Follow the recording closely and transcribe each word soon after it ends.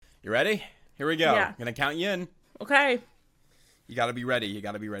You ready? Here we go. Yeah. I'm gonna count you in. Okay. You gotta be ready. You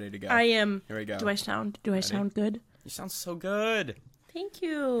gotta be ready to go. I am. Here we go. Do I sound good? You sound so good. Thank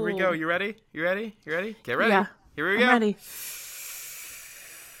you. Here we go. You ready? You ready? You ready? Get ready. Yeah. Here we go. I'm ready.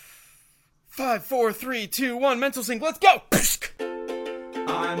 5, 4, 3, 2, 1. Mental sync. Let's go.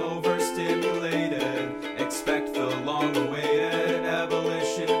 I'm overstimulated. Expect the long-awaited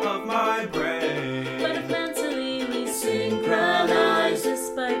abolition of my brain. But if mentally we synchronize,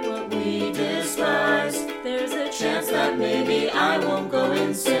 despite what we despise, there's a chance that maybe I won't go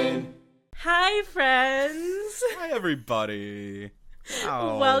insane. Hi, friends. Hi, everybody.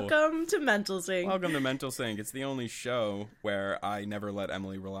 Ow. Welcome to Mental Sync. Welcome to Mental Sync. It's the only show where I never let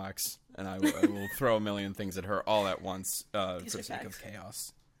Emily relax, and I will throw a million things at her all at once for the sake of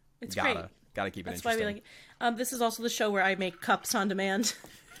chaos. It's Gotta keep it That's why interesting. we like. This is also the show where I make cups on demand.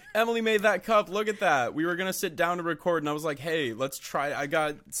 Emily made that cup. Look at that. We were going to sit down to record, and I was like, hey, let's try. I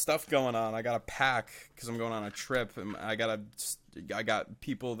got stuff going on. I got to pack because I'm going on a trip, and I got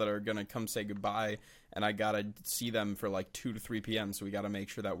people that are going to come say goodbye, and I got to see them for like 2 to 3 p.m., so we got to make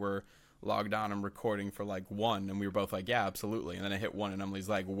sure that we're logged on and recording for like 1, and we were both like, yeah, absolutely. And then I hit 1, and Emily's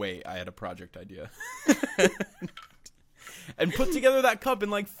like, wait, I had a project idea. And put together that cup in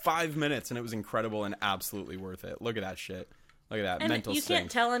like 5 minutes, and it was incredible and absolutely worth it. Look at that shit. Look at that. And Mental you sync.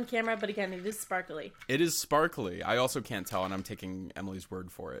 can't tell on camera, but again, it is sparkly. It is sparkly. I also can't tell, and I'm taking Emily's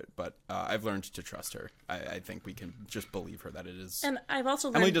word for it, but I've learned to trust her. I think we can just believe her that it is. And I've also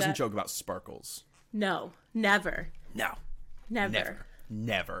learned Emily doesn't joke about sparkles. No, never. No. Never.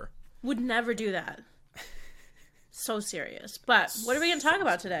 Never. Would never do that. So serious. But what are we going to talk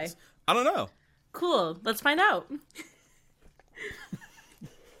about today? I don't know. Cool. Let's find out.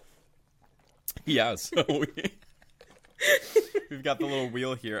 Yeah, so we've got the little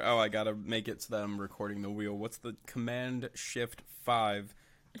wheel here. Oh, I gotta make it so that I'm recording the wheel. What's the Command Shift 5?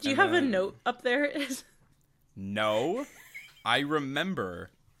 Do you have a note up there? No. I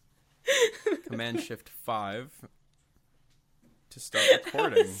remember. Command Shift 5 to start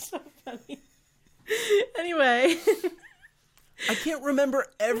recording. That was so funny. Anyway. I can't remember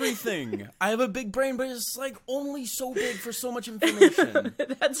everything. I have a big brain, but it's like only so big for so much information.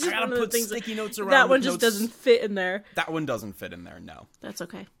 That's just I gotta one of the put things sticky notes around. that one with just notes. doesn't fit in there. That one doesn't fit in there. No, That's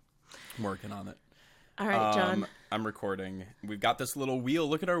okay. I'm working on it. All right, John. I'm recording. We've got this little wheel.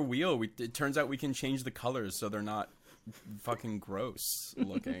 Look at our wheel. It turns out we can change the colors so they're not fucking gross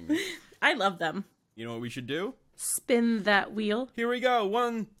looking. I love them. You know what we should do? Spin that wheel. Here we go.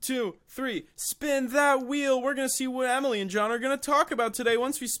 1, 2, 3. Spin that wheel. We're going to see what Emily and John are going to talk about today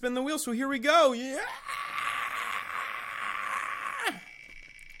once we spin the wheel. So here we go. Yeah.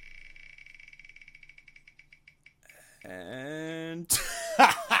 And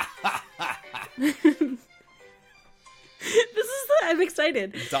I'm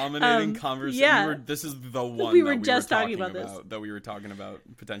excited. dominating conversation. Yeah. This is the one We were that we just were talking talking about this. that we were talking about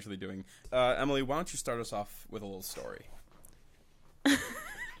potentially doing. Emily, why don't you start us off with a little story?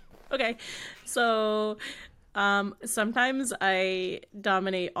 Okay. So, sometimes I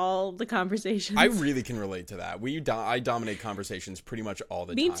dominate all the conversations. I really can relate to that. I dominate conversations pretty much all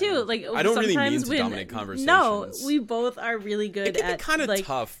the Me time. too. Like I don't really mean sometimes to dominate conversations. No, we both are really good It can at be kind of like,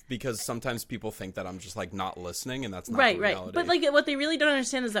 tough because sometimes people think that I'm just like not listening, and that's not right, the right. reality. But like what they really don't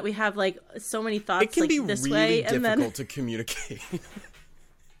understand is that we have like so many thoughts. it can like, be this really way, difficult and then to communicate.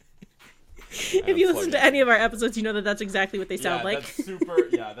 if you listen to any of our episodes, you know that that's exactly what they sound like. That's super.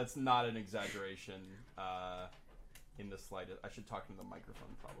 Yeah, that's not an exaggeration. In the slightest, I should talk into the microphone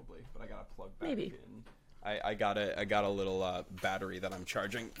probably, but I gotta plug back Maybe. in. I got a little battery that I'm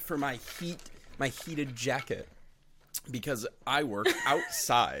charging for my heated jacket because I work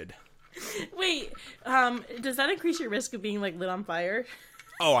outside. Wait, does that increase your risk of being like lit on fire?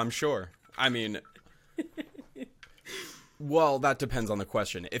 Oh, I'm sure. I mean, well, that depends on the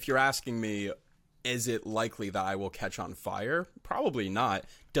question. If you're asking me, is it likely that I will catch on fire? Probably not.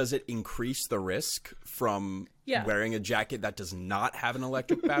 Does it increase the risk from wearing a jacket that does not have an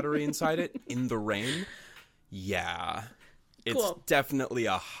electric battery inside it in the rain? Yeah. It's definitely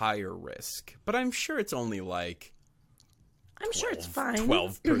a higher risk. But I'm sure it's only like I'm sure it's fine.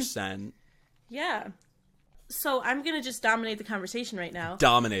 12%. Yeah. So I'm going to just dominate the conversation right now.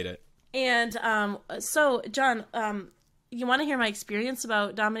 Dominate it. And so, John, you want to hear my experience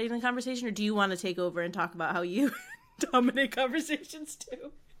about dominating the conversation, or do you want to take over and talk about how you dominate conversations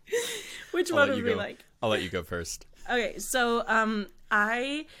too? Which one would we like? I'll let you go first. Okay, so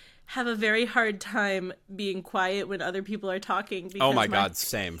I have a very hard time being quiet when other people are talking. Because Oh my God,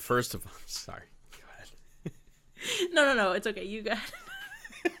 same. First of all, sorry. Go ahead. No, it's okay. You got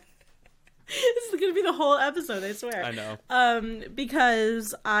This is going to be the whole episode, I swear. I know.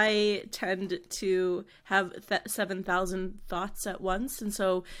 Because I tend to have 7,000 thoughts at once. And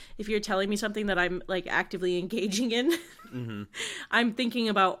so if you're telling me something that I'm like actively engaging in, I'm thinking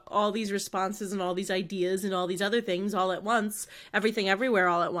about all these responses and all these ideas and all these other things all at once, everything everywhere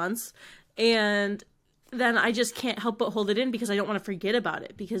all at once. And then I just can't help but hold it in because I don't want to forget about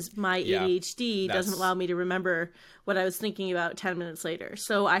it because my ADHD doesn't allow me to remember what I was thinking about 10 minutes later.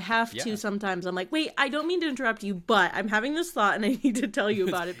 So I have to sometimes, I'm like, wait, I don't mean to interrupt you, but I'm having this thought and I need to tell you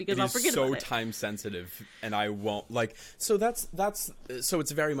about it because I'll forget about it. It's so time sensitive and I won't like, so that's, so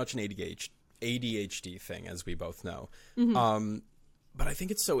it's very much an ADHD thing, as we both know. But I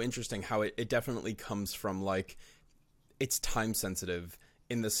think it's so interesting how it definitely comes from like, it's time sensitive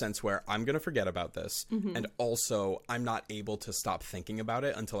in the sense where I'm going to forget about this. And also I'm not able to stop thinking about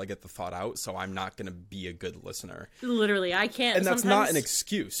it until I get the thought out. So I'm not going to be a good listener. Literally, I can't. And that's not an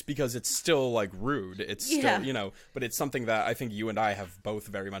excuse because it's still like rude. It's still, you know, but it's something that I think you and I have both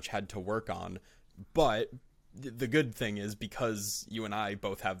very much had to work on. But the good thing is because you and I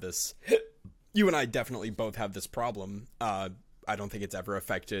both have this, you and I definitely both have this problem. I don't think it's ever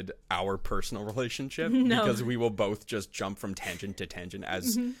affected our personal relationship because we will both just jump from tangent to tangent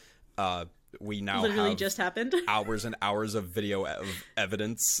as we now literally have just happened. hours and hours of video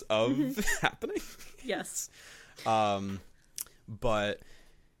evidence of happening. Yes. But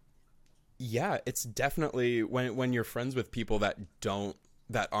yeah, it's definitely when you're friends with people that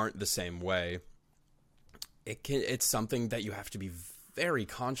aren't the same way, it's something that you have to be very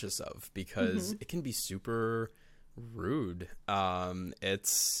conscious of because it can be super rude.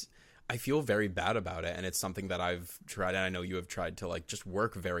 I feel very bad about it, and it's something that I've tried, and I know you have tried to like just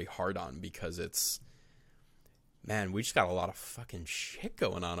work very hard on because we just got a lot of fucking shit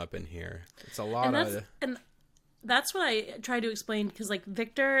going on up in here. It's a lot and that's what I try to explain because like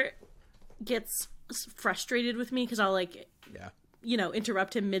Victor gets frustrated with me because I'll like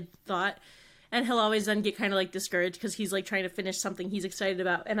interrupt him mid thought. And he'll always then get kind of, like, discouraged because he's, like, trying to finish something he's excited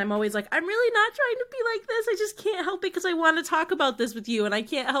about. And I'm always like, I'm really not trying to be like this. I just can't help it because I want to talk about this with you. And I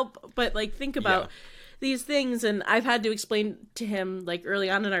can't help but, like, think about these things. And I've had to explain to him, like, early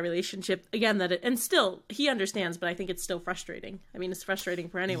on in our relationship, again, that and still, he understands, but I think it's still frustrating. I mean, it's frustrating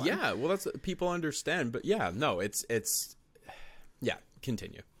for anyone. Yeah, well, that's people understand. But, yeah, no, it's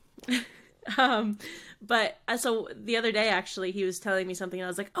continue. But so the other day, actually, he was telling me something and I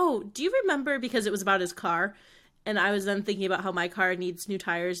was like, oh, do you remember? Because it was about his car. And I was then thinking about how my car needs new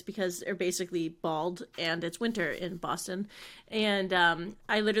tires because they're basically bald and it's winter in Boston. And,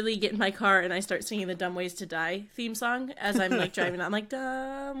 I literally get in my car and I start singing the Dumb Ways to Die theme song as I'm like driving. I'm like,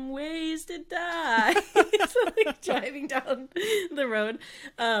 dumb ways to die. So like driving down the road.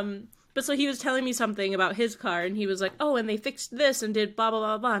 But so he was telling me something about his car, and he was like, oh, and they fixed this and did blah, blah,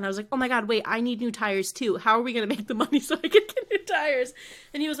 blah, blah. And I was like, oh my God, wait, I need new tires too. How are we going to make the money so I can get new tires?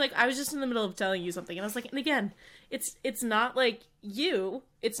 And he was like, I was just in the middle of telling you something. And I was like, and again, it's not like you.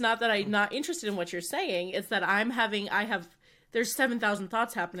 It's not that I'm not interested in what you're saying. It's that there's 7,000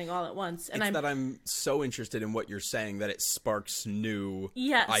 thoughts happening all at once. And I'm so interested in what you're saying that it sparks new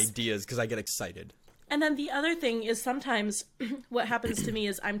ideas because I get excited. And then the other thing is sometimes what happens to me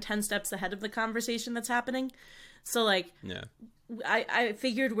is I'm 10 steps ahead of the conversation that's happening. So, like, I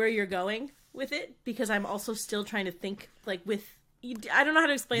figured where you're going with it because I'm also still trying to think, like, with... I don't know how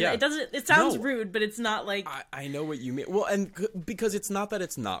to explain that. It sounds rude, but it's not like... I know what you mean. Well, and because it's not that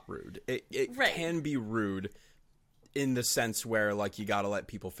it's not rude. It can be rude in the sense where, like, you gotta let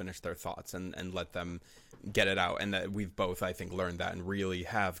people finish their thoughts and let them get it out, and that we've both, I think, learned that and really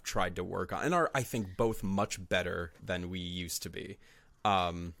have tried to work on and are, I think, both much better than we used to be.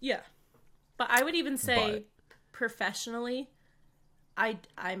 Yeah. But I would even say professionally,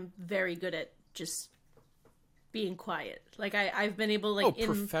 I'm very good at just being quiet. Like I've been able to, like,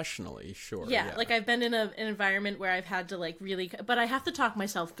 professionally, sure. Yeah, like I've been in an environment where I've had to like really, but I have to talk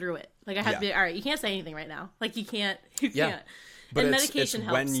myself through it. Like I have to be, all right, you can't say anything right now. Like you can't. But and medication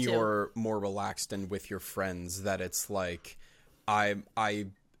helps when you're more relaxed and with your friends that it's like,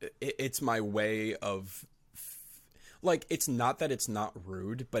 it's my way of, like, it's not that it's not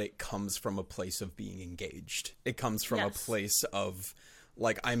rude, but it comes from a place of being engaged. It comes from a place of,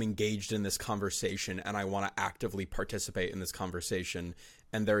 like, I'm engaged in this conversation and I want to actively participate in this conversation.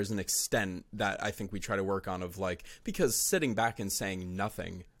 And there is an extent that I think we try to work on of, like, because sitting back and saying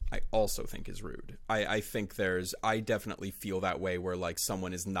nothing, I also think is rude. I think I definitely feel that way where, like,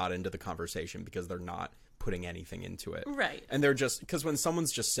 someone is not into the conversation because they're not putting anything into it. Right. And they're just, because when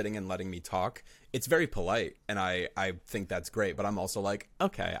someone's just sitting and letting me talk, it's very polite. And I think that's great. But I'm also like,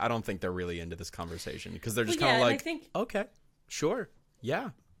 okay, I don't think they're really into this conversation because they're just kind of like, okay, sure. Yeah.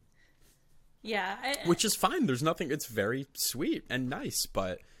 Yeah. Which is fine. There's nothing. It's very sweet and nice,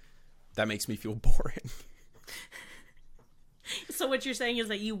 but that makes me feel boring. So what you're saying is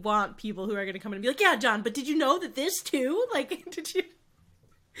that you want people who are going to come in and be like, yeah, John, but did you know that this too? Like, did you?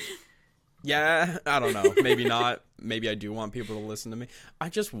 Yeah, I don't know. Maybe not. Maybe I do want people to listen to me. I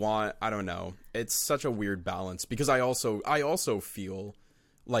just want, I don't know. It's such a weird balance because I also feel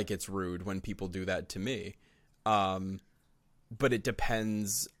like it's rude when people do that to me. But it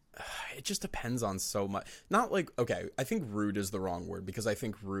depends. It just depends on so much. Not like, okay, I think rude is the wrong word because I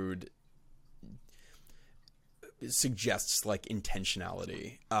think rude suggests like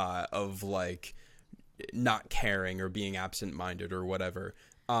intentionality of like not caring or being absent-minded or whatever.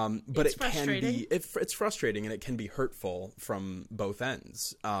 But it's it can be, it's frustrating and it can be hurtful from both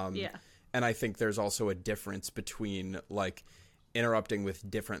ends. Yeah. And I think there's also a difference between like interrupting with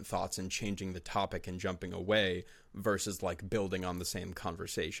different thoughts and changing the topic and jumping away versus like building on the same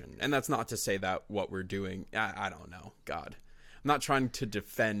conversation. And that's not to say that what we're doing, I don't know, God, I'm not trying to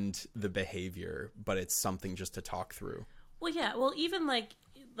defend the behavior, but it's something just to talk through. Well, yeah. Well, even like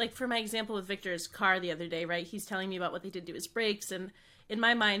for my example with Victor's car the other day, right? He's telling me about what they did to his brakes, and in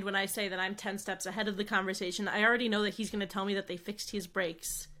my mind, when I say that I'm 10 steps ahead of the conversation, I already know that he's going to tell me that they fixed his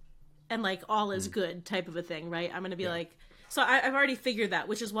brakes and like all is good type of a thing, right? I'm going to be like, so I've already figured that,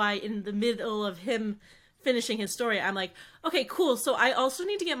 which is why in the middle of him finishing his story, I'm like, okay, cool. So I also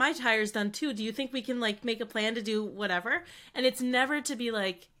need to get my tires done too. Do you think we can like make a plan to do whatever? And it's never to be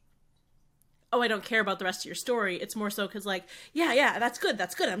like, oh, I don't care about the rest of your story. It's more so because like, yeah, that's good.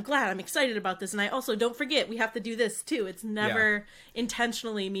 I'm glad. I'm excited about this. And I also, don't forget, we have to do this too. It's never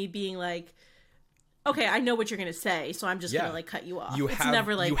intentionally me being like, okay, I know what you're going to say, so I'm just going to like cut you off.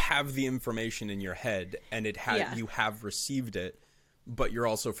 Never like, you have the information in your head and you have received it, but you're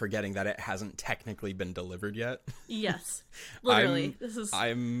also forgetting that it hasn't technically been delivered yet. Yes. Literally.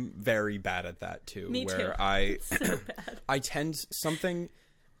 I'm very bad at that too. Me where too. So bad. I tend something,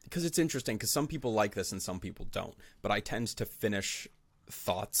 because it's interesting, because some people like this and some people don't, but I tend to finish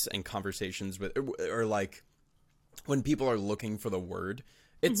thoughts and conversations with, or like when people are looking for the word,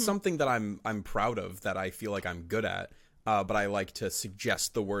 it's something that I'm proud of, that I feel like I'm good at, but I like to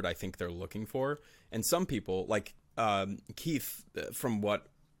suggest the word I think they're looking for. And some people, like Keith, from what,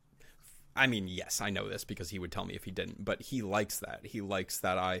 I mean, yes, I know this because he would tell me if he didn't, but he likes that. He likes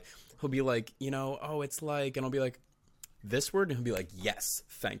that he'll be like, oh, it's like, and I'll be like, this word, and he'll be like, yes,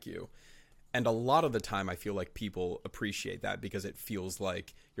 thank you. And a lot of the time I feel like people appreciate that because it feels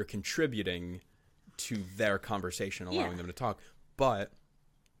like you're contributing to their conversation, allowing them to talk. But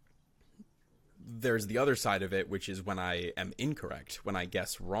there's the other side of it, which is when I am incorrect, when I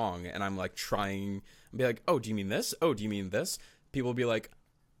guess wrong, and I'm like trying and be like, oh, do you mean this? Oh, do you mean this? People will be like,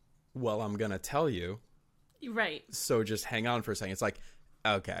 well, I'm gonna tell you. Right. So just hang on for a second. It's like,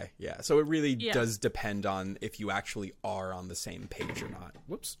 okay, yeah. So it really does depend on if you actually are on the same page or not.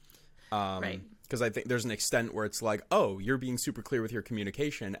 Whoops. Right. Because I think there's an extent where it's like, oh, you're being super clear with your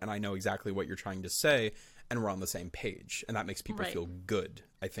communication, and I know exactly what you're trying to say, and we're on the same page. And that makes people feel good,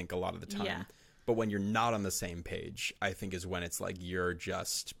 I think, a lot of the time. Yeah. But when you're not on the same page, I think is when it's like you're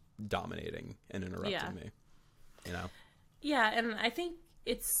just dominating and interrupting me. Yeah, and I think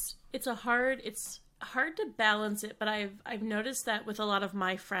it's hard to balance it, but I've noticed that with a lot of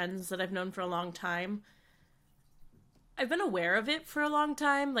my friends that I've known for a long time, I've been aware of it for a long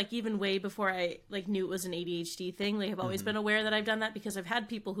time, like even way before I like knew it was an ADHD thing. Like I've always been aware that I've done that because I've had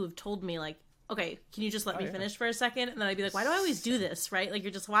people who've told me like, okay, can you just let me finish for a second? And then I'd be like, why do I always do this? Right? Like,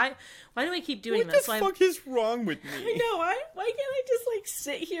 you're just, why do I keep doing this? What the fuck is wrong with me? I know. Why can't I just like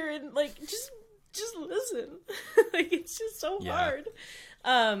sit here and like, just listen? Like, it's just so hard.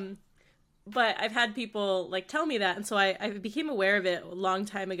 But I've had people like tell me that. And so I became aware of it a long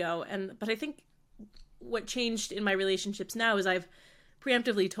time ago. But I think what changed in my relationships now is I've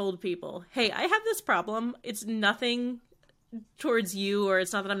preemptively told people, hey, I have this problem. It's nothing towards you, or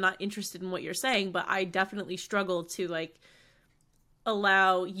it's not that I'm not interested in what you're saying, but I definitely struggle to like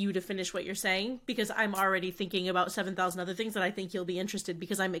allow you to finish what you're saying because I'm already thinking about 7,000 other things that I think you'll be interested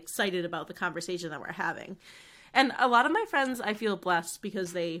because I'm excited about the conversation that we're having. And a lot of my friends, I feel blessed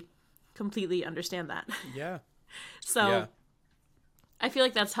because they completely understand that. Yeah. So I feel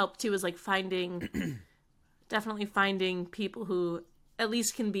like that's helped too, is like definitely finding people who at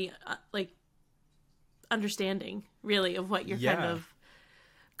least can be like understanding really of what you're kind of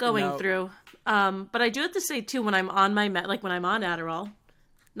going through. But I do have to say too, when I'm on when I'm on Adderall,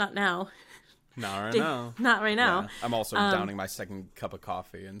 not now. Not right now. Not right now. Yeah. I'm also downing my second cup of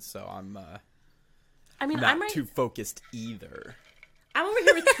coffee, and so I'm not I'm too focused either. I'm over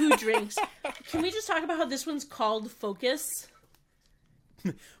here with 2 drinks. Can we just talk about how this one's called Focus?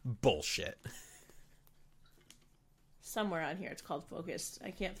 Bullshit. Somewhere on here it's called focused.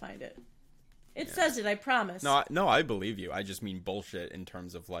 I can't find it. It says it, I promise. No, I believe you. I just mean bullshit in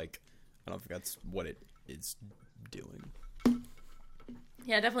terms of, like, I don't think that's what it is doing.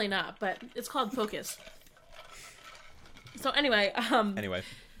 Yeah, definitely not, but it's called focus. So anyway,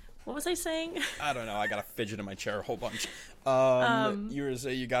 what was I saying? I don't know. I gotta fidget in my chair a whole bunch. You were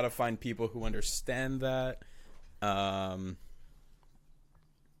saying you gotta find people who understand that. Do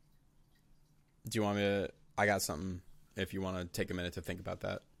you want me to? I got something. If you want to take a minute to think about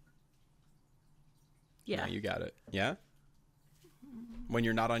that. Yeah, no, you got it. Yeah. When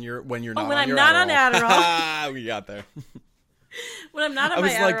you're not on your when your I'm not Adderall. on Adderall. We got there. When I'm not on I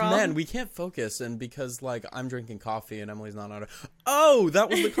was my like, Adderall. man, we can't focus, and because like I'm drinking coffee and Emily's not on it. Oh, that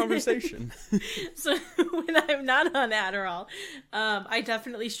was the conversation. So when I'm not on Adderall, I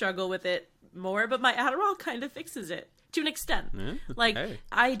definitely struggle with it more, but my Adderall kind of fixes it to an extent. Yeah? Like, Hey.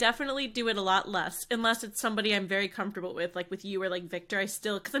 I definitely do it a lot less, unless it's somebody I'm very comfortable with, like you or like Victor.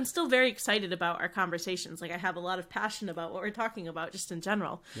 Because I'm still very excited about our conversations. Like, I have a lot of passion about what we're talking about, just in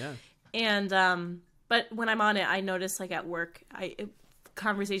general. Yeah. And but when I'm on it, I notice like at work,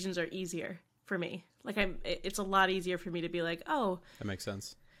 conversations are easier for me. Like it's a lot easier for me to be like, oh, That makes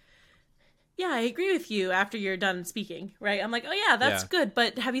sense. yeah, I agree with you after you're done speaking, right? I'm like, oh yeah, that's good,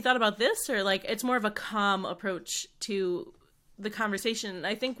 but have you thought about this? Or like, it's more of a calm approach to the conversation.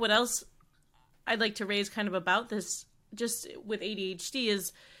 I think what else I'd like to raise kind of about this, just with ADHD,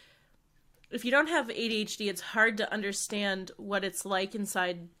 is if you don't have ADHD, it's hard to understand what it's like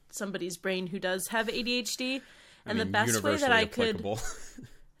inside somebody's brain who does have ADHD. And the best way that I could,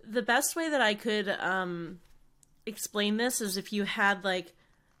 explain this is if you had like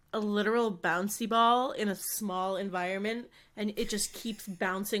a literal bouncy ball in a small environment and it just keeps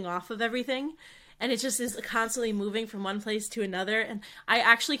bouncing off of everything. And it just is constantly moving from one place to another. And I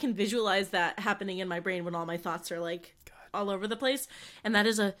actually can visualize that happening in my brain when all my thoughts are like all over the place. And that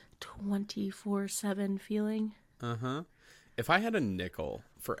is a 24/7 feeling. Uh-huh. If I had a nickel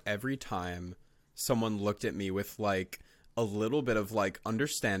for every time someone looked at me with like a little bit of like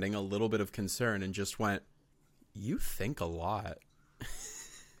understanding, a little bit of concern, and just went, "You think a lot."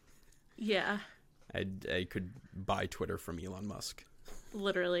 Yeah. I could buy Twitter from Elon Musk.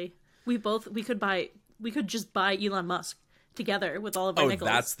 Literally. We could just buy Elon Musk together with all of our nickels.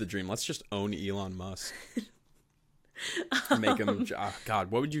 Oh, that's the dream. Let's just own Elon Musk. Make him... Oh, God,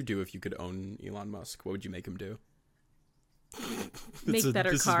 what would you do if you could own Elon Musk? What would you make him do? Make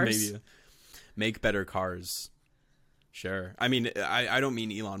better cars. Make better cars. Sure. I mean, I don't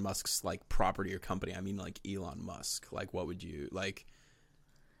mean Elon Musk's, like, property or company. I mean, like, Elon Musk. Like, what would you... like...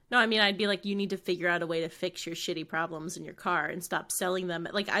 No, I mean, I'd be like, you need to figure out a way to fix your shitty problems in your car and stop selling them.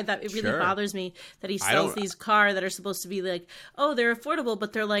 Like, it really Sure. bothers me that he sells these cars that are supposed to be like, oh, they're affordable,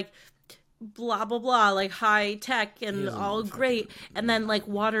 but they're like, blah, blah, blah, like high tech and all great. And then, like,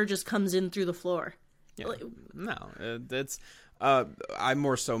 water just comes in through the floor. Yeah. No, it's... I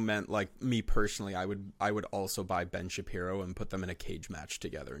more so meant, like, me personally, I would also buy Ben Shapiro and put them in a cage match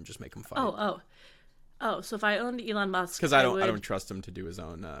together and just make them fight. Oh, so if I owned Elon Musk, because I don't trust him to do his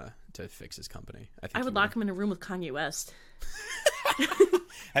own to fix his company. I would lock him in a room with Kanye West.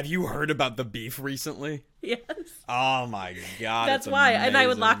 Have you heard about the beef recently? Yes. Oh my God, that's why. And I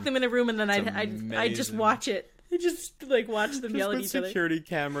would lock them in a room, and then I'd just watch it. Just like watch them yell at each other. Security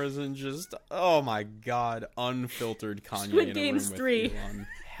cameras and just oh my God, unfiltered Kanye. Squid Games 3. Elon.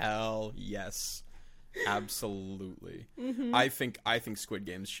 Hell yes. Absolutely. Mm-hmm. I think Squid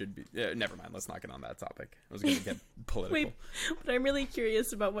Games should be never mind, let's not get on that topic. I was going to get political. Wait, but I'm really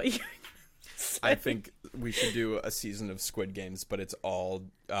curious about what you're I think we should do a season of Squid Games, but it's all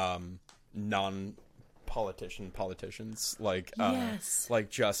politicians like yes. Like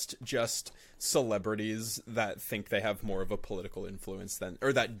just celebrities that think they have more of a political influence than,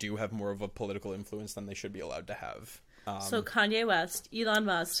 or that do have more of a political influence than they should be allowed to have. So Kanye West, Elon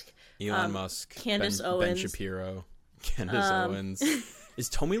Musk, Candace Owens, Ben Shapiro, Candace Owens. Is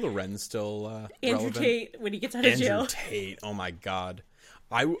Tommy Loren still Andrew relevant? Tate when he gets out of jail. Andrew Tate. Oh my God.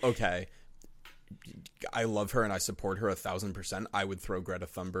 I love her and I support her 1,000%. I would throw Greta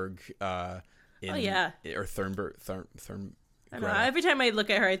Thunberg in, or Thunberg. I don't know. Every time I look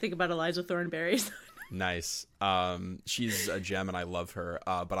at her, I think about Eliza Thornberry. Nice. She's a gem and I love her.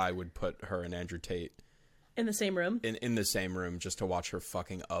 But I would put her and Andrew Tate in the same room. In the same room, just to watch her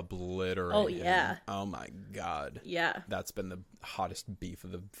fucking obliterate. Oh yeah. Him. Oh my God. Yeah. That's been the hottest beef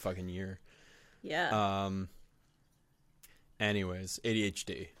of the fucking year. Yeah. Anyways,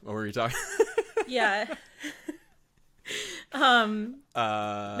 ADHD. What were you talking? Yeah. Man,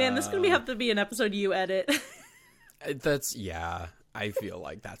 this is gonna have to be an episode you edit. That's yeah. I feel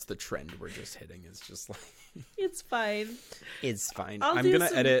like that's the trend we're just hitting. It's just like It's fine. it's fine. I'll I'm do gonna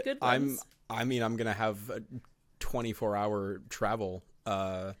some edit. good I'm ones. gonna have a 24-hour travel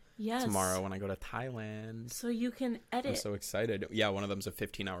Yes. tomorrow when I go to Thailand. So you can I'm edit. so excited. Yeah, one of them's a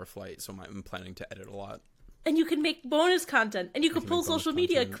 15-hour flight, so I'm planning to edit a lot. And you can make bonus content, and you can can pull make bonus social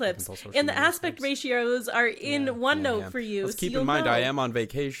media content, I can clips, pull social and the media aspect clips. ratios are in OneNote for you. Let's so keep you'll in mind, know. I am on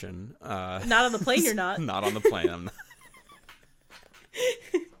vacation. Not on the plane. You're not. Not on the plane. I'm not.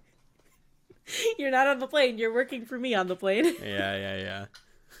 You're not on the plane. You're working for me on the plane. Yeah.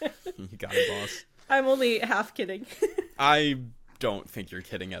 You got it, boss. I'm only half kidding. I don't think you're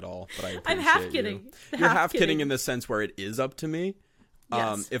kidding at all, but I appreciate I'm half you. kidding. You're half kidding in the sense where it is up to me.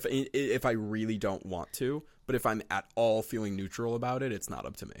 Yes. If I really don't want to, but if I'm at all feeling neutral about it, it's not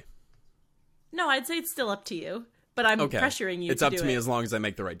up to me. No, I'd say it's still up to you, but I'm Okay. pressuring you. It's to up do to me it. as long as I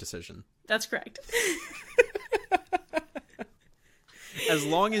make the right decision. That's correct. As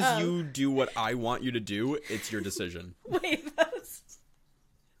long as you do what I want you to do, it's your decision. Wait, but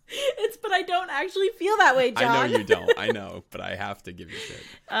I don't actually feel that way, John. I know you don't. I know, but I have to give you shit.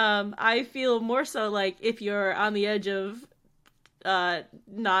 I feel more so like if you're on the edge of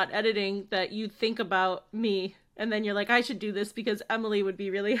not editing, that you think about me, and then you're like, I should do this because Emily would be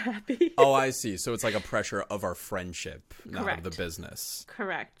really happy. Oh, I see. So it's like a pressure of our friendship, not Correct. of the business.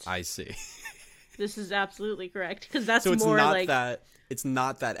 Correct. I see. This is absolutely correct, because that's So it's more not like that it's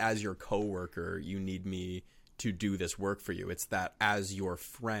not that as your coworker you need me to do this work for you. It's that as your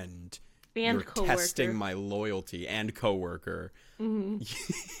friend and you're coworker. testing my loyalty, and coworker. Mm-hmm.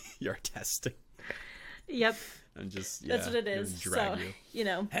 You're testing. Yep. And just That's what it gonna is. drag So,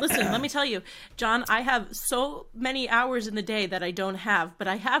 you. Listen, let me tell you, John, I have so many hours in the day that I don't have, but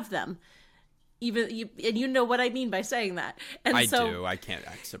I have them. And you know what I mean by saying that. And I so, do. I can't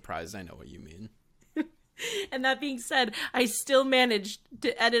act surprised. I know what you mean. And that being said, I still managed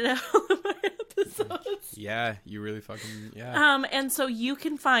to edit out all of my episodes. Yeah, you really fucking And so you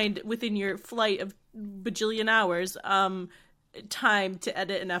can find within your flight of bajillion hours, time to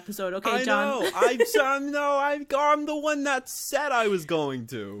edit an episode. Okay, I John. know. I'm the one that said I was going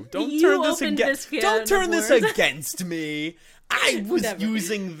to. Don't You turn this opened against. this can Don't of turn this worms. against me. I was Whatever.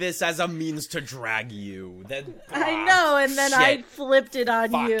 using this as a means to drag you. I know, and then I shit. flipped it on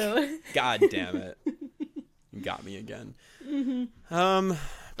Fuck. you. God damn it! You got me again.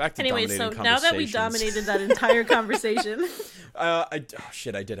 Back to Anyway, so dominating now that we conversations. dominated that entire conversation,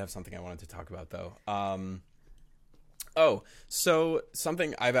 I did have something I wanted to talk about though. So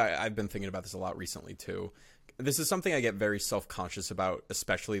something I've been thinking about this a lot recently too. This is something I get very self-conscious about,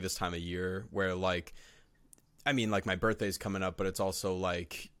 especially this time of year, where like, I mean, like my birthday's coming up, but it's also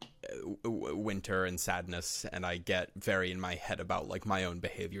like winter and sadness, and I get very in my head about like my own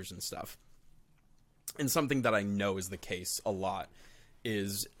behaviors and stuff. And something that I know is the case a lot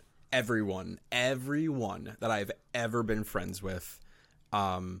is everyone that I've ever been friends with,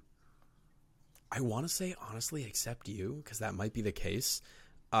 I want to say honestly, except you, because that might be the case,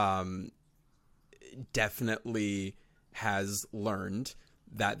 definitely has learned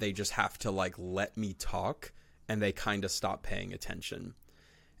that they just have to like let me talk, and they kind of stop paying attention.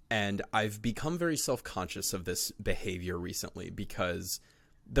 And I've become very self-conscious of this behavior recently, because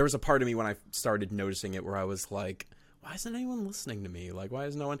there was a part of me when I started noticing it where I was like, why isn't anyone listening to me? Like, why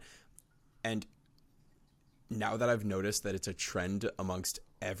is no one? And now that I've noticed that it's a trend amongst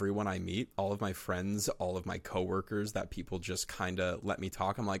everyone I meet, all of my friends, all of my coworkers, that people just kind of let me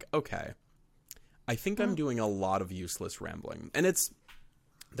talk, I'm like, okay, I think I'm doing a lot of useless rambling. And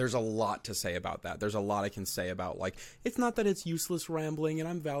there's a lot to say about that. There's a lot I can say about, like, it's not that it's useless rambling and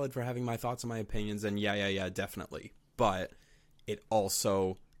I'm valid for having my thoughts and my opinions, and yeah, definitely. But it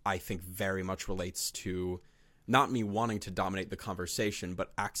also, I think, very much relates to not me wanting to dominate the conversation,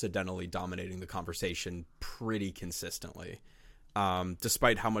 but accidentally dominating the conversation pretty consistently.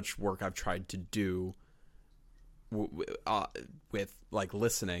 Despite how much work I've tried to do with, like,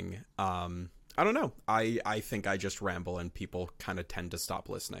 listening, I don't know. I think I just ramble and people kind of tend to stop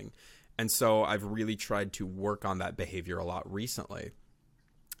listening. And so I've really tried to work on that behavior a lot recently.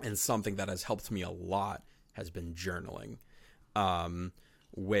 And something that has helped me a lot has been journaling,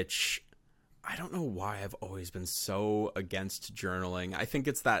 which I don't know why I've always been so against journaling. I think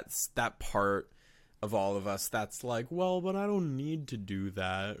it's that part of all of us that's like, well, but I don't need to do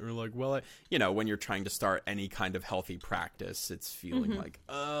that. Or like, well, when you're trying to start any kind of healthy practice, it's feeling like,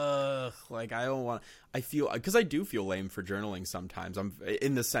 like I don't want, because I do feel lame for journaling sometimes. I'm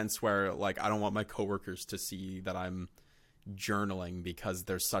in the sense where, like, I don't want my coworkers to see that I'm journaling, because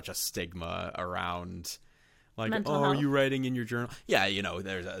there's such a stigma around, like, mental oh, health. are you writing in your journal? Yeah,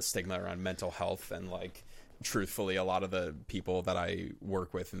 there's a stigma around mental health and, like, truthfully, a lot of the people that I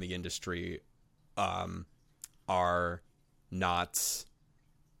work with in the industry are not,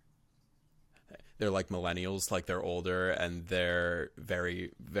 they're like millennials, like they're older and they're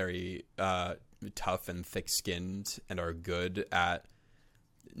very, very tough and thick-skinned and are good at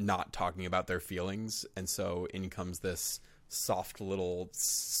not talking about their feelings. And so in comes this soft little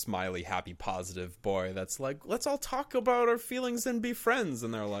smiley, happy, positive boy that's like, let's all talk about our feelings and be friends.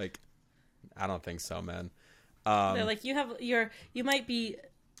 And they're like, I don't think so, man. They're like, you're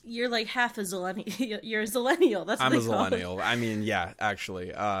like half a zillennial. You're a zillennial. That's what I'm a they call it. zillennial. I mean, yeah,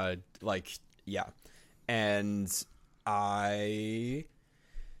 actually, yeah. And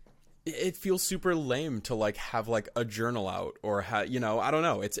it feels super lame to like have like a journal out or I don't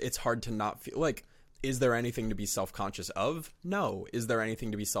know. It's hard to not feel like, is there anything to be self-conscious of? No. Is there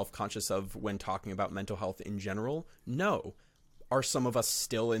anything to be self-conscious of when talking about mental health in general? No. Are some of us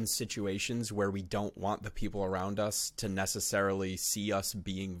still in situations where we don't want the people around us to necessarily see us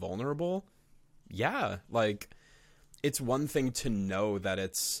being vulnerable? Yeah. Like, it's one thing to know that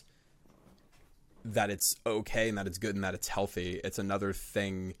it's okay and that it's good and that it's healthy. It's another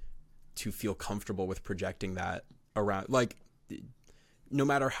thing to feel comfortable with projecting that around. Like, no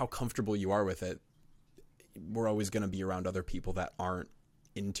matter how comfortable you are with it, we're always going to be around other people that aren't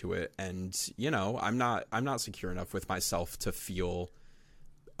into it. And I'm not secure enough with myself to feel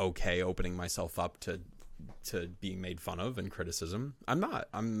okay opening myself up to being made fun of and criticism. And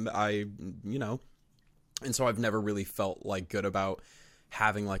so I've never really felt like good about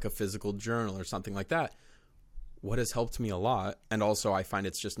having like a physical journal or something like that. What has helped me a lot, and also I find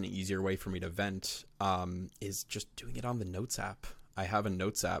it's just an easier way for me to vent, is just doing it on the Notes app. I have a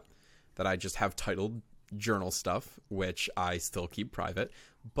Notes app that I just have titled journal stuff, which I still keep private,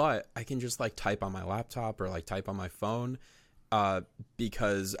 but I can just like type on my laptop or like type on my phone,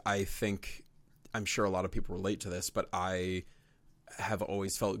 because I'm sure a lot of people relate to this, but I have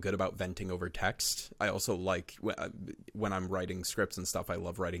always felt good about venting over text. I also like when I'm writing scripts and stuff, I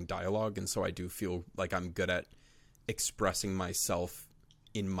love writing dialogue, and so I do feel like I'm good at expressing myself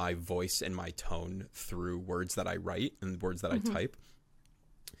in my voice and my tone through words that I write and words that I type.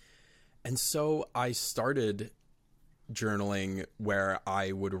 And so I started journaling where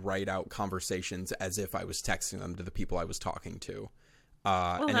I would write out conversations as if I was texting them to the people I was talking to.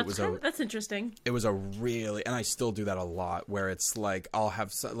 That's interesting. It was and I still do that a lot, where it's like, I'll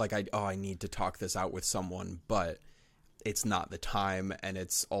have I need to talk this out with someone, but it's not the time. And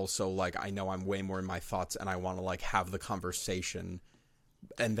it's also like, I know I'm way more in my thoughts and I want to like have the conversation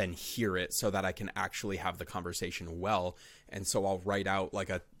and then hear it so that I can actually have the conversation well. And so I'll write out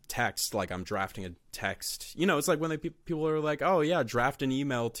like a text, like I'm drafting a text. It's like when people are like, oh yeah, draft an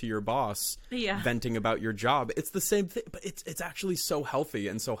email to your boss, venting about your job. It's the same thing, but it's actually so healthy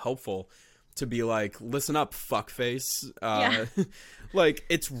and so helpful to be like, listen up, fuckface. Like,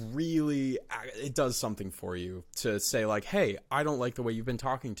 it's really, it does something for you to say like, hey, I don't like the way you've been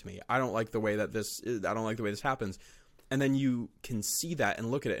talking to me. I don't like the way this happens. And then you can see that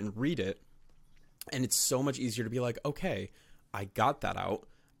and look at it and read it. And it's so much easier to be like, okay, I got that out.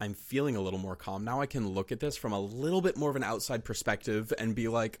 I'm feeling a little more calm. Now I can look at this from a little bit more of an outside perspective and be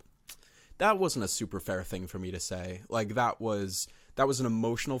like, that wasn't a super fair thing for me to say. Like, that was an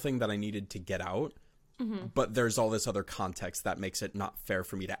emotional thing that I needed to get out. Mm-hmm. But there's all this other context that makes it not fair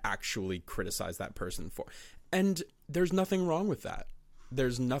for me to actually criticize that person for. And there's nothing wrong with that.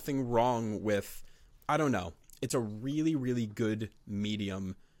 There's nothing wrong with, I don't know. It's a really, really good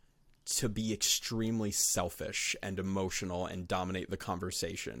medium to be extremely selfish and emotional and dominate the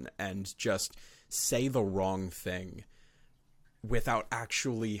conversation and just say the wrong thing without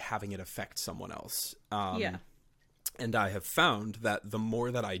actually having it affect someone else. And I have found that the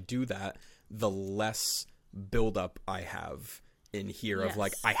more that I do that, the less buildup I have in here of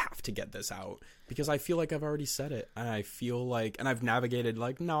like, I have to get this out because I feel like I've already said it. And I feel like, and I've navigated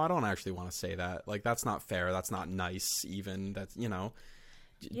like, no, I don't actually want to say that. Like, that's not fair. That's not nice even. That's,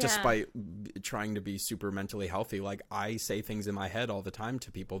 despite trying to be super mentally healthy, like I say things in my head all the time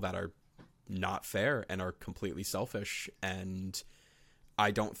to people that are not fair and are completely selfish. And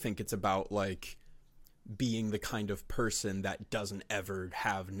I don't think it's about like being the kind of person that doesn't ever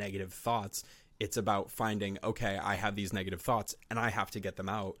have negative thoughts. It's about finding, okay, I have these negative thoughts and I have to get them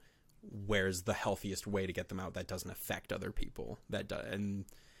out. Where's the healthiest way to get them out that doesn't affect other people? And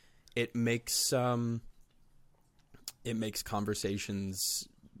it makes conversations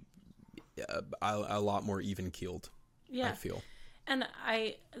a lot more even keeled. I feel. And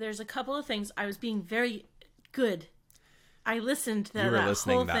there's a couple of things. I was being very good. I listened to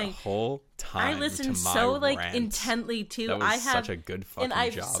that whole time. I listened to my so rant. like intently too. That was such a good fucking job.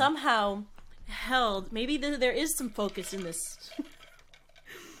 And I've somehow held, maybe there is some focus in this.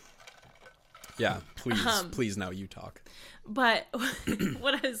 Yeah, please now you talk. But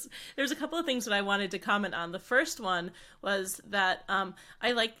there's a couple of things that I wanted to comment on. The first one was that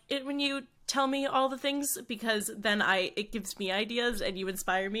I like it when you tell me all the things, because then it gives me ideas and you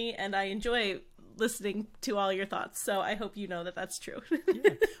inspire me, and I enjoy listening to all your thoughts. So I hope you know that that's true.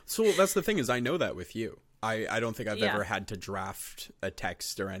 Yeah. So that's the thing, is I know that with you. I don't think I've ever had to draft a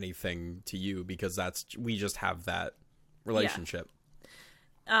text or anything to you, because we just have that relationship.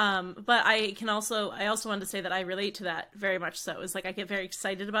 Yeah. But I also wanted to say that I relate to that very much so. It's like I get very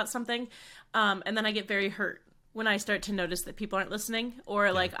excited about something, and then I get very hurt when I start to notice that people aren't listening,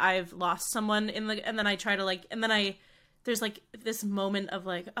 or like I've lost someone and then I try to there's like this moment of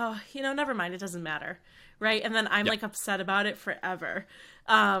like, oh, never mind, it doesn't matter. Right. And then I'm like upset about it forever.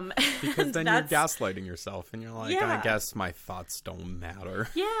 Because then you're gaslighting yourself and you're like, I guess my thoughts don't matter.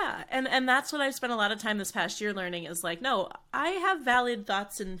 Yeah. And that's what I've spent a lot of time this past year learning, is like, no, I have valid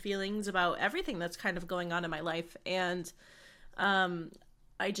thoughts and feelings about everything that's kind of going on in my life. And,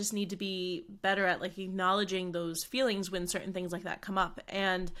 I just need to be better at like acknowledging those feelings when certain things like that come up.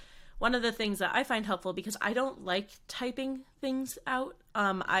 And one of the things that I find helpful, because I don't like typing things out,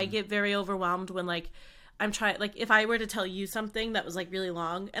 I get very overwhelmed when like I'm trying, like if I were to tell you something that was like really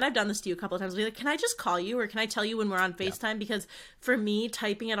long, and I've done this to you a couple of times, I'll be like, can I just call you, or can I tell you when we're on FaceTime? Because for me,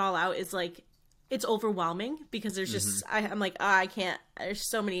 typing it all out is like, it's overwhelming, because there's just, I'm like, I can't, there's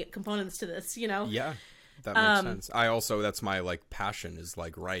so many components to this, Yeah. That makes sense. I also, that's my like passion, is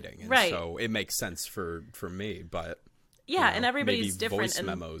like writing, and so it makes sense for me. But and everybody's maybe different. Voice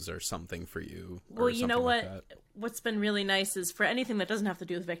memos or something for you. Well, you know what? Like What's been really nice is for anything that doesn't have to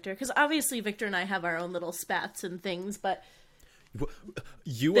do with Victor, because obviously Victor and I have our own little spats and things, but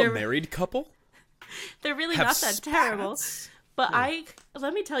a married couple? They're really not that terrible. But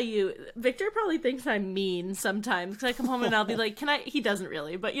let me tell you, Victor probably thinks I'm mean sometimes, because I come home and I'll be like, he doesn't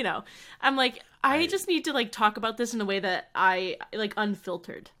really, but I'm like, I just need to like talk about this in a way that I like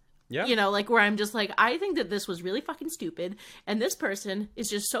unfiltered. Yeah. Like where I'm just like, I think that this was really fucking stupid, and this person is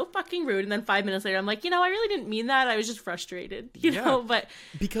just so fucking rude. And then 5 minutes later, I'm like, I really didn't mean that. I was just frustrated, you know, but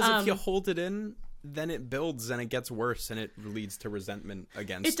because if you hold it in, then it builds and it gets worse, and it leads to resentment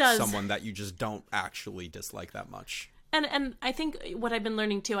against someone that you just don't actually dislike that much. And I think what I've been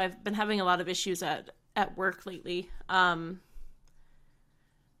learning too, I've been having a lot of issues at work lately.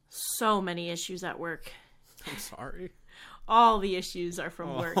 So many issues at work. I'm sorry. All the issues are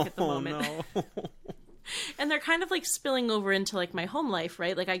from work at the moment. No. And they're kind of like spilling over into like my home life,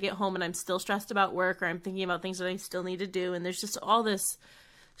 right? Like I get home and I'm still stressed about work, or I'm thinking about things that I still need to do. And there's just all this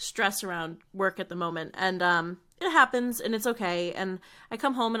stress around work at the moment. And it happens, and it's okay. And I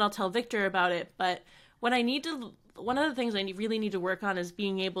come home and I'll tell Victor about it. But one of the things I really need to work on is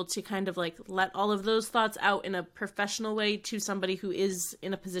being able to kind of like let all of those thoughts out in a professional way to somebody who is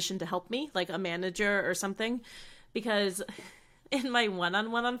in a position to help me, like a manager or something. Because in my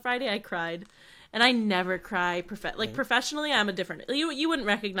one-on-one on Friday, I cried, and I never cry. Professionally, I'm a different. You wouldn't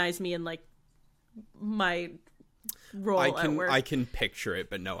recognize me in like my role at work. I can picture it,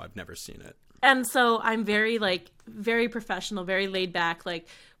 but no, I've never seen it. And so I'm very professional, very laid back,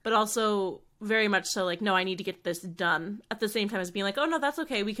 but also very much so like, no, I need to get this done, at the same time as being like, oh no, that's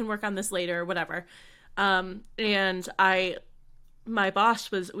okay, we can work on this later or whatever. And my boss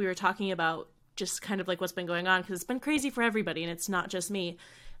we were talking about just kind of like what's been going on, because it's been crazy for everybody and it's not just me.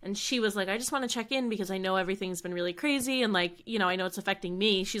 And she was like, I just want to check in because I know everything's been really crazy, and like, I know it's affecting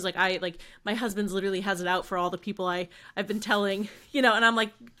me. She's like, my husband's literally has it out for all the people I've been telling, and I'm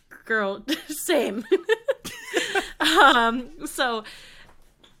like, girl, same. So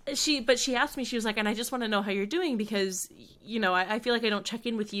she asked me, she was like, and I just want to know how you're doing, because, I feel like I don't check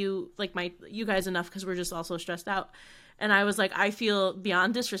in with you, like you guys enough, because we're just all so stressed out. And I was like, I feel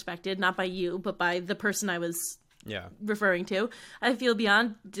beyond disrespected, not by you, but by the person I was referring to. I feel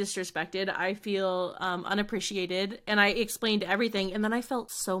beyond disrespected. I feel unappreciated. And I explained everything. And then I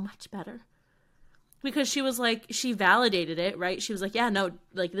felt so much better. Because she was like, she validated it, right? She was like, yeah, no,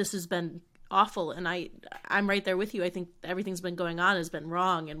 like this has been awful. And I'm right there with you. I think everything's been going on has been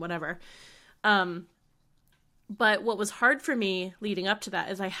wrong and whatever. But what was hard for me leading up to that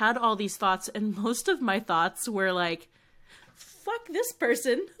is I had all these thoughts, and most of my thoughts were like, fuck this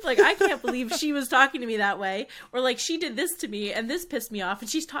person. Like, I can't believe she was talking to me that way. Or like, she did this to me and this pissed me off, and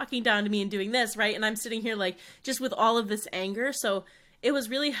she's talking down to me and doing this, right? And I'm sitting here like just with all of this anger. So it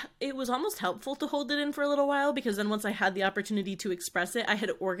was almost helpful to hold it in for a little while, because then once I had the opportunity to express it, I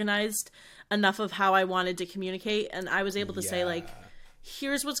had organized enough of how I wanted to communicate. And I was able to say like,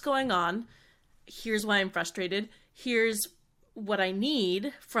 here's what's going on. Here's why I'm frustrated. Here's what I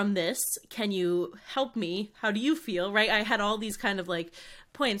need from this. Can you help me? How do you feel? Right? I had all these kind of like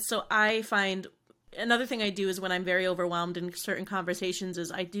points. So I find another thing I do is when I'm very overwhelmed in certain conversations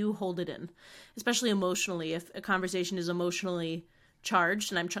is I do hold it in, especially emotionally. If a conversation is emotionally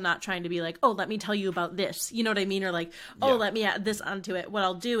charged and I'm not trying to be like, oh, let me tell you about this. You know what I mean? Or like, oh, let me add this onto it. What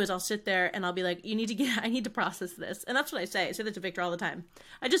I'll do is I'll sit there and I'll be like, I need to process this. And that's what I say. I say that to Victor all the time.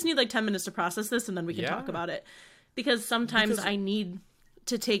 I just need like 10 minutes to process this and then we can talk about it. Because sometimes I need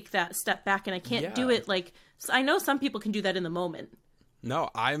to take that step back and I can't do it like, I know some people can do that in the moment. No,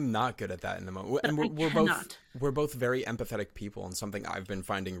 I'm not good at that in the moment. But And we're both very empathetic people, and something I've been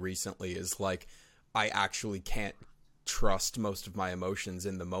finding recently is like I actually can't trust most of my emotions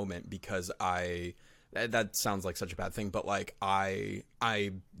in the moment because that sounds like such a bad thing, but like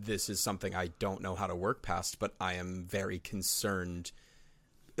this is something I don't know how to work past, but I am very concerned.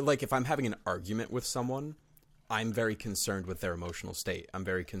 Like if I'm having an argument with someone, I'm very concerned with their emotional state. I'm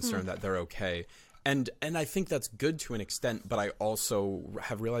very concerned that they're okay. And I think that's good to an extent, but I also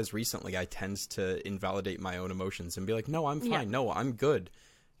have realized recently I tend to invalidate my own emotions and be like, no, I'm fine. Yeah. No, I'm good,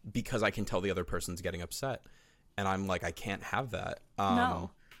 because I can tell the other person's getting upset. And I'm like, I can't have that. No.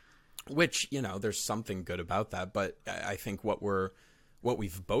 Which, there's something good about that. But I think what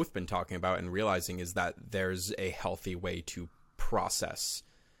we've both been talking about and realizing is that there's a healthy way to process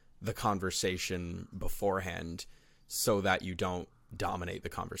the conversation beforehand so that you don't dominate the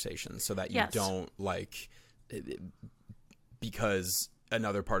conversation, so that you don't like, because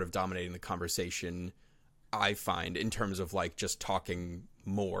another part of dominating the conversation, I find, in terms of like just talking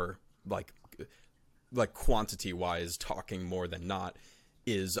more, like quantity wise, talking more than not,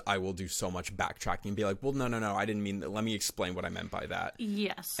 is I will do so much backtracking and be like, well, no, I didn't mean that. Let me explain what I meant by that.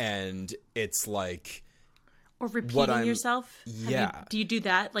 Yes. And it's like, or repeating yourself. Yeah. Do you do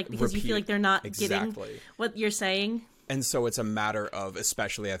that? Like, because you feel like they're not getting what you're saying? And so it's a matter of,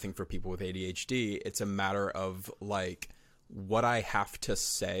 especially I think for people with ADHD, it's a matter of like what I have to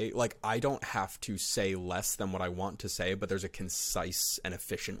say. Like I don't have to say less than what I want to say, but there's a concise and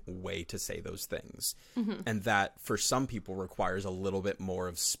efficient way to say those things. Mm-hmm. And that for some people requires a little bit more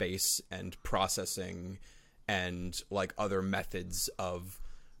of space and processing and like other methods of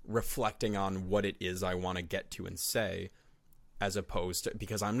reflecting on what it is I want to get to and say, as opposed to,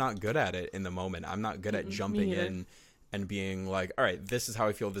 because I'm not good at it in the moment. I'm not good at jumping in and being like, all right, this is how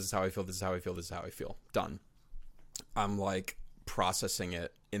I feel, this is how I feel, this is how I feel, this is how I feel. Done. I'm like processing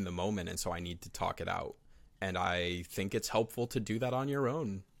it in the moment, and so I need to talk it out. And I think it's helpful to do that on your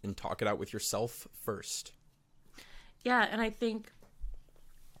own and talk it out with yourself first. Yeah, and I think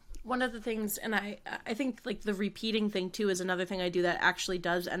one of the things, and I think like the repeating thing too is another thing I do that actually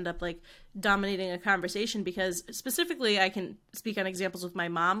does end up like dominating a conversation, because specifically I can speak on examples with my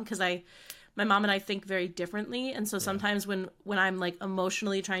mom, because my mom and I think very differently. And so sometimes when I'm like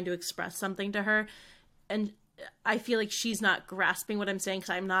emotionally trying to express something to her and I feel like she's not grasping what I'm saying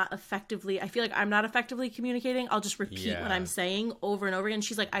because I feel like I'm not effectively communicating, I'll just repeat what I'm saying over and over again.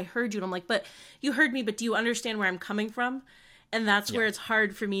 She's like, I heard you. And I'm like, but you heard me, but do you understand where I'm coming from? And that's where it's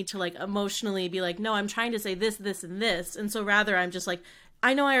hard for me to like emotionally be like, no, I'm trying to say this, this, and this. And so rather I'm just like,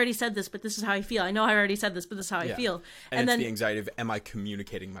 I know I already said this, but this is how I feel. I know I already said this, but this is how I feel. And it's then the anxiety of, am I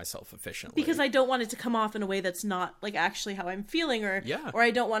communicating myself efficiently? Because I don't want it to come off in a way that's not like actually how I'm feeling, or I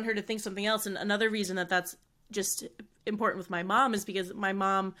don't want her to think something else. And another reason that's just important with my mom is because my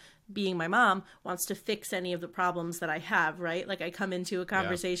mom, being my mom, wants to fix any of the problems that I have, right? Like I come into a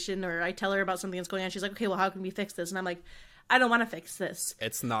conversation or I tell her about something that's going on. She's like, okay, well, how can we fix this? And I'm like, I don't want to fix this.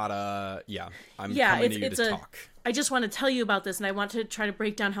 It's not I'm coming to you to talk. I just want to tell you about this, and I want to try to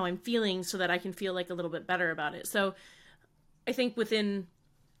break down how I'm feeling so that I can feel like a little bit better about it. So I think within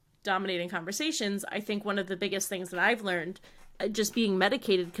dominating conversations, I think one of the biggest things that I've learned, just being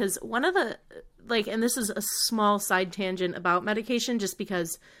medicated, because one of the, like, and this is a small side tangent about medication just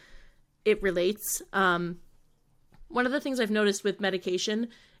because it relates. One of the things I've noticed with medication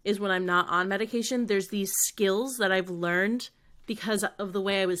is when I'm not on medication, there's these skills that I've learned because of the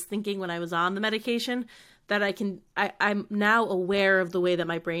way I was thinking when I was on the medication that I'm now aware of the way that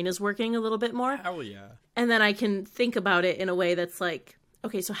my brain is working a little bit more. Hell yeah. And then I can think about it in a way that's like,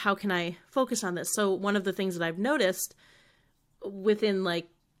 okay, so how can I focus on this? So one of the things that I've noticed within like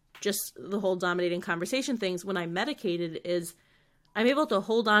just the whole dominating conversation things when I'm medicated is I'm able to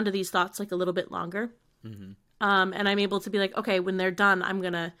hold on to these thoughts like a little bit longer. Mm-hmm. And I'm able to be like, okay, when they're done, I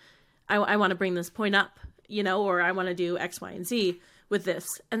want to bring this point up, or I want to do X, Y, and Z with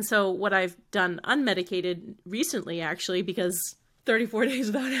this. And so what I've done unmedicated recently, actually, because 34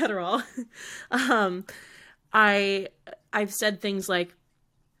 days without Adderall, I've said things like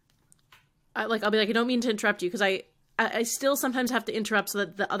I'll be like, I don't mean to interrupt you, because I I still sometimes have to interrupt so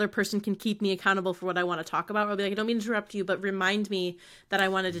that the other person can keep me accountable for what I want to talk about. I'll be like, I don't mean to interrupt you, but remind me that I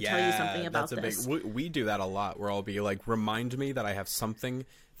wanted to tell you something about this. We do that a lot, where I'll be like, remind me that I have something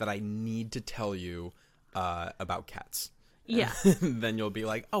that I need to tell you about cats. Yeah. And then you'll be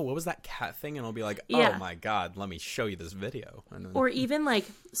like, oh, what was that cat thing? And I'll be like, oh my God, let me show you this video. And then... Or even like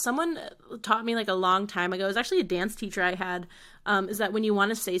someone taught me like a long time ago, it was actually a dance teacher I had, is that when you want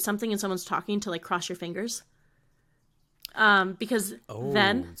to say something and someone's talking, to like cross your fingers. Because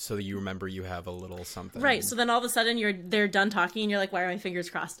then... So that you remember you have a little something. Right, so then all of a sudden they're done talking and you're like, why are my fingers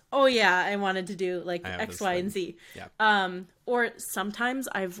crossed? Oh yeah, I wanted to do like X, Y, and Z. Yeah. Or sometimes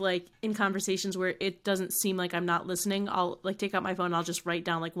I've like in conversations where it doesn't seem like I'm not listening, I'll like take out my phone and I'll just write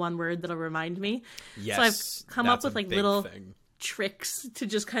down like one word that'll remind me. Yes, so I've come up with like little thing. Tricks to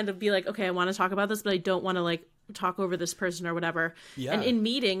just kind of be like, okay, I want to talk about this, but I don't want to like talk over this person or whatever. Yeah. And in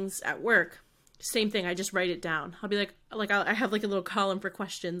meetings at work, same thing. I just write it down. I'll be like I have like a little column for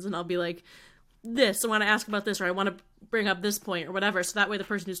questions, and I'll be like, this, I want to ask about this, or I want to bring up this point or whatever. So that way the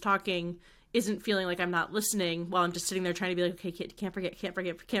person who's talking isn't feeling like I'm not listening while I'm just sitting there trying to be like, okay, kid, can't forget.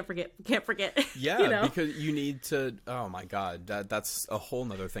 Yeah, you know? Because you need to, oh my God, that's a whole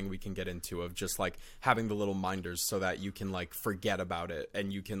nother thing we can get into, of just like having the little minders so that you can like forget about it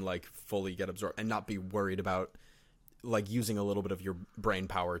and you can like fully get absorbed and not be worried about like using a little bit of your brain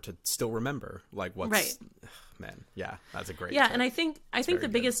power to still remember like what's right. Man, yeah, that's a great tip. And I think the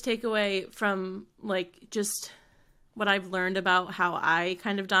biggest takeaway from like just what I've learned about how I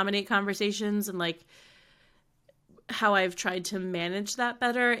kind of dominate conversations and like how I've tried to manage that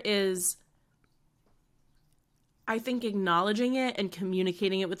better is I think acknowledging it and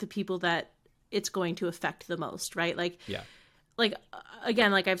communicating it with the people that it's going to affect the most, right? Like, yeah. Like,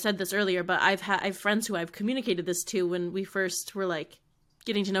 again, like I've said this earlier, but I have friends who I've communicated this to when we first were like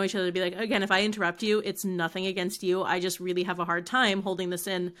getting to know each other, to be like, again, if I interrupt you, it's nothing against you. I just really have a hard time holding this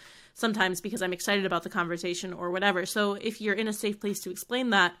in sometimes because I'm excited about the conversation or whatever. So if you're in a safe place to explain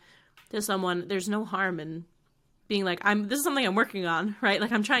that to someone, there's no harm in being like, this is something I'm working on, right?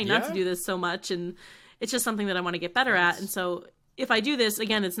 Like I'm trying not to do this so much, and it's just something that I want to get better at. And so if I do this,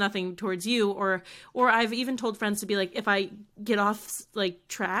 again, it's nothing towards you, or I've even told friends to be like, if I get off like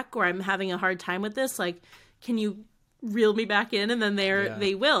track or I'm having a hard time with this, like, can you reel me back in? And then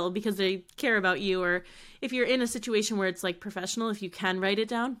they will, because they care about you. Or if you're in a situation where it's like professional, if you can write it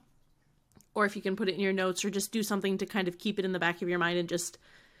down, or if you can put it in your notes, or just do something to kind of keep it in the back of your mind and just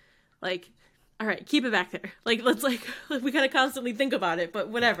like, all right, keep it back there. Like, let's like, we gotta constantly think about it, but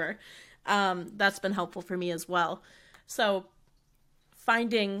whatever. That's been helpful for me as well. So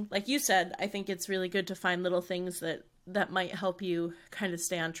finding, like you said, I think it's really good to find little things that might help you kind of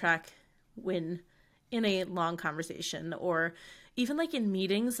stay on track when in a long conversation, or even like in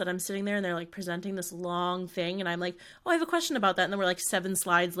meetings that I'm sitting there and they're like presenting this long thing and I'm like, oh, I have a question about that. And then we're like 7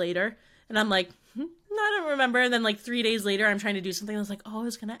 slides later and I'm like, no, I don't remember. And then like 3 days later, I'm trying to do something. I was like, oh, I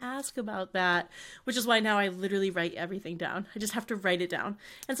was going to ask about that, which is why now I literally write everything down. I just have to write it down.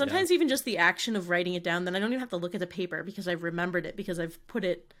 And sometimes even just the action of writing it down, then I don't even have to look at the paper because I've remembered it, because I've put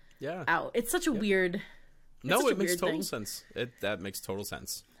it out. It's such a weird, no, it makes total sense. That makes total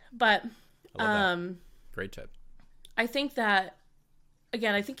sense. But, I love that. Great tip. I think that,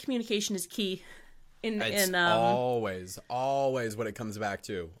 again, I think communication is key. It's always what it comes back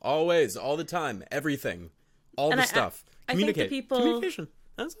to. Always, all the time, everything, all the stuff. Communicate. Communication.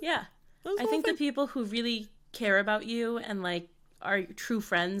 I think the people who really care about you and like are true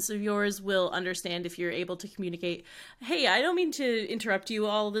friends of yours will understand if you're able to communicate. Hey, I don't mean to interrupt you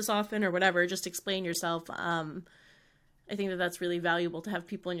all this often or whatever. Just explain yourself. I think that that's really valuable, to have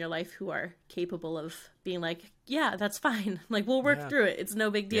people in your life who are capable of being like, yeah, that's fine. Like, we'll work through it. It's no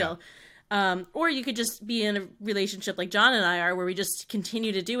big deal. Or you could just be in a relationship like John and I are, where we just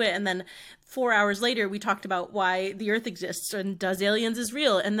continue to do it. And then 4 hours later, we talked about why the Earth exists and does aliens is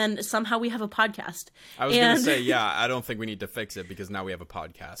real. And then somehow we have a podcast. I was going to say, I don't think we need to fix it because now we have a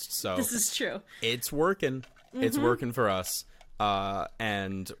podcast. So this is true. It's working. Mm-hmm. It's working for us.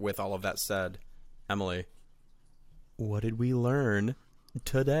 And with all of that said, Emily, what did we learn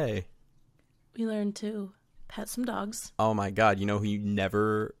today? We learned to pet some dogs. Oh my God. You know who you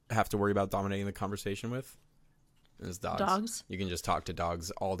never have to worry about dominating the conversation with? Is dogs. You can just talk to dogs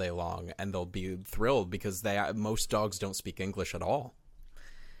all day long and they'll be thrilled because most dogs don't speak English at all.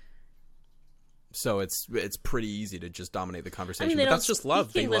 So it's pretty easy to just dominate the conversation. But that's just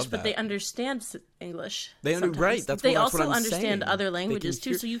love. They love that. But they understand English. Right. They also understand other languages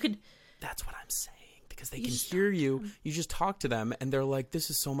too. So you could. That's what I'm saying, because they can hear you. You just talk to them and they're like, "This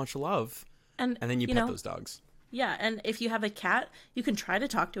is so much love." And then you pet those dogs. Yeah, and if you have a cat, you can try to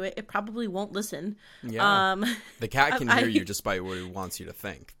talk to it. It probably won't listen. Yeah. The cat can hear you despite what it wants you to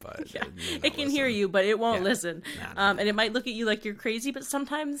think, but it can hear you, but it won't listen. Nah. And it might look at you like you're crazy, but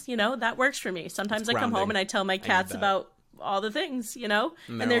sometimes, that works for me. Sometimes I come home and I tell my cats about all the things, and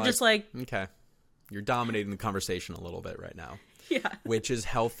they're just like, okay, you're dominating the conversation a little bit right now. Yeah. Which is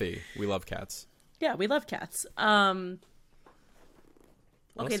healthy. We love cats. Yeah, we love cats.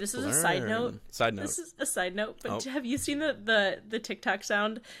 Okay, this is a side note. This is a side note, but have you seen the TikTok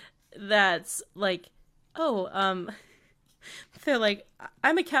sound that's like, they're like,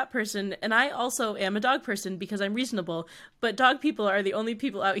 I'm a cat person and I also am a dog person because I'm reasonable, but dog people are the only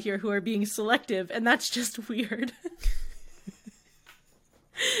people out here who are being selective, and that's just weird.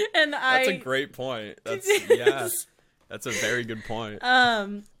 That's a great point. That's a very good point.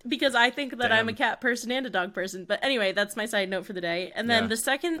 Because I think that I'm a cat person and a dog person. But anyway, that's my side note for the day. And then the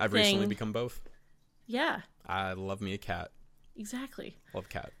second thing... I've recently become both. Yeah. I love me a cat. Exactly. Love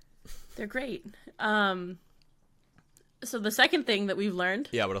cat. They're great. So the second thing that we've learned...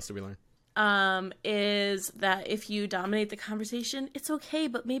 Yeah, what else did we learn? Is that if you dominate the conversation, it's okay,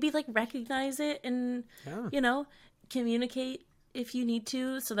 but maybe recognize it and, communicate if you need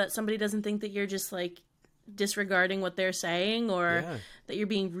to, so that somebody doesn't think that you're just disregarding what they're saying, or that you're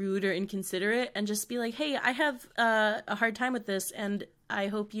being rude or inconsiderate, and just be like, hey, I have a hard time with this, and I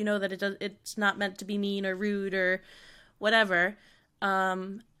hope you know that it's not meant to be mean or rude or whatever.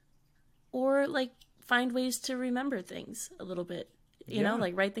 Or find ways to remember things a little bit, you know,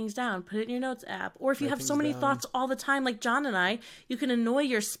 write things down, put it in your notes app. Or if you have so many thoughts all the time, like John and I, you can annoy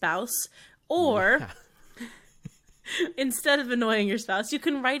your spouse, or instead of annoying your spouse, you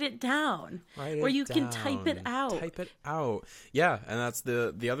can write it down. Or you can type it out. Yeah, and that's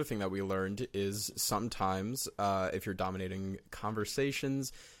the other thing that we learned is sometimes if you're dominating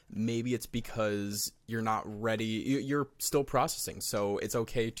conversations, maybe it's because you're not ready. You're still processing. So it's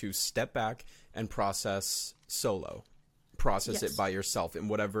okay to step back and process solo. Process it by yourself in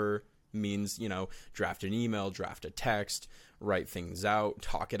whatever means, draft an email, draft a text, write things out,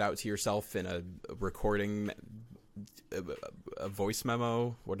 talk it out to yourself in a recording, a voice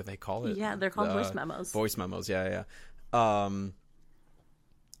memo. What do they call it? Yeah, they're called voice memos. Voice memos, yeah.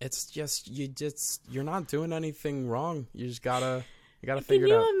 It's just you're not doing anything wrong. You just gotta figure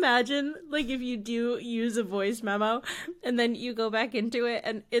it out. Can you imagine if you do use a voice memo and then you go back into it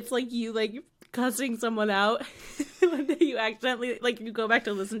and it's you cussing someone out and you accidentally you go back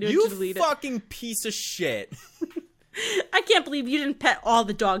to listen to it to delete it. You fucking piece of shit. I can't believe you didn't pet all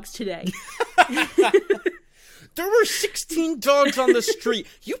the dogs today. There were 16 dogs on the street.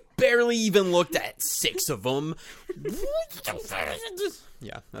 You barely even looked at 6 of them.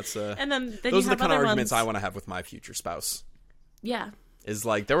 Yeah, that's and then those you are the kind of arguments ones. I want to have with my future spouse. Yeah. Is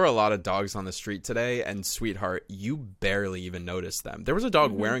there were a lot of dogs on the street today, and sweetheart, you barely even noticed them. There was a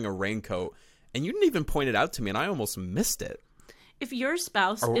dog wearing a raincoat, and you didn't even point it out to me, and I almost missed it. If your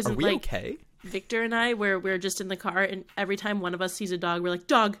spouse isn't are we okay? Victor and I, where we're just in the car, and every time one of us sees a dog, we're like,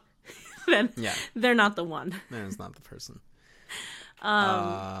 dog. Then they're not the one. Man, it's not the person.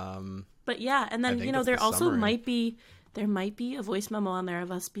 But yeah, and then there also might be a voice memo on there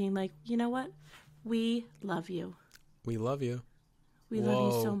of us being like, you know what, we love you. We love you. We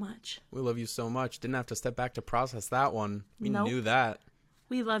love you so much. We love you so much. Didn't have to step back to process that one. We knew that.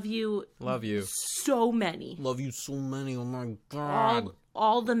 We love you. Love you. So many. Love you so many. Oh my God.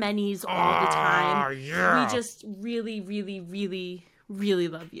 All the many's all the time. Yeah. We just really, really, really, really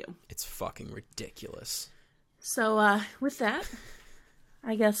love you. It's fucking ridiculous. So with that,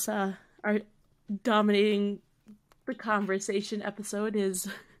 I guess our dominating the conversation episode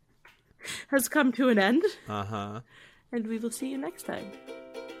has come to an end. And we will see you next time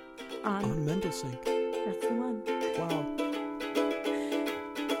on Mental Sync. That's the one. Wow.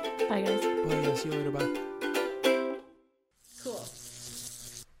 Bye guys. Bye guys. See you later. Bye. Cool.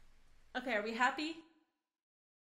 Okay, are we happy?